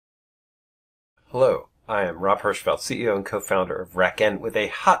Hello, I am Rob Hirschfeld, CEO and co-founder of RackN, with a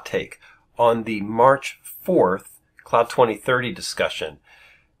hot take on the March 4th Cloud 2030 discussion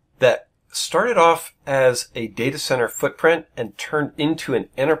that started off as a data center footprint and turned into an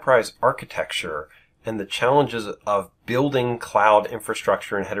enterprise architecture and the challenges of building cloud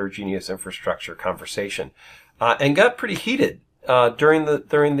infrastructure and heterogeneous infrastructure conversation, and got pretty heated during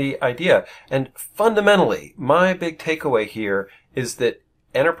the idea. And fundamentally, my big takeaway here is that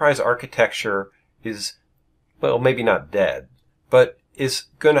enterprise architecture is, well, maybe not dead, but is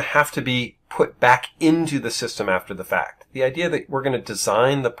going to have to be put back into the system after the fact. The idea that we're going to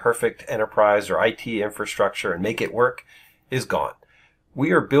design the perfect enterprise or IT infrastructure and make it work is gone. We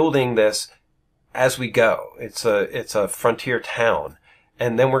are building this as we go. It's a frontier town.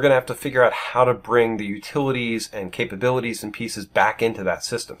 And then we're going to have to figure out how to bring the utilities and capabilities and pieces back into that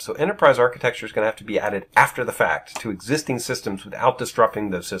system. So enterprise architecture is going to have to be added after the fact to existing systems without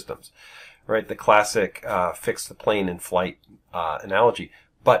disrupting those systems. Right? The classic fix the plane in flight analogy.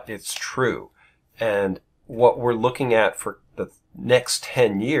 But it's true. And what we're looking at for the next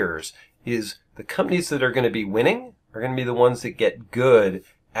 10 years is the companies that are going to be winning are going to be the ones that get good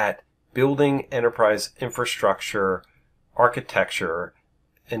at building enterprise infrastructure, architecture,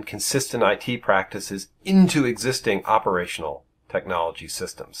 and consistent IT practices into existing operational technology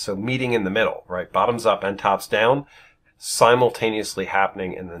systems. So meeting in the middle, right? Bottoms up and tops down, simultaneously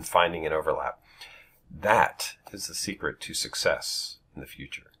happening and then finding an overlap. That is the secret to success in the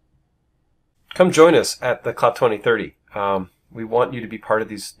future. Come join us at the Cloud 2030. We want you to be part of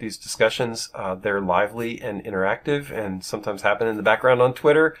these discussions. They're lively and interactive and sometimes happen in the background on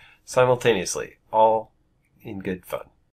Twitter simultaneously, all in good fun.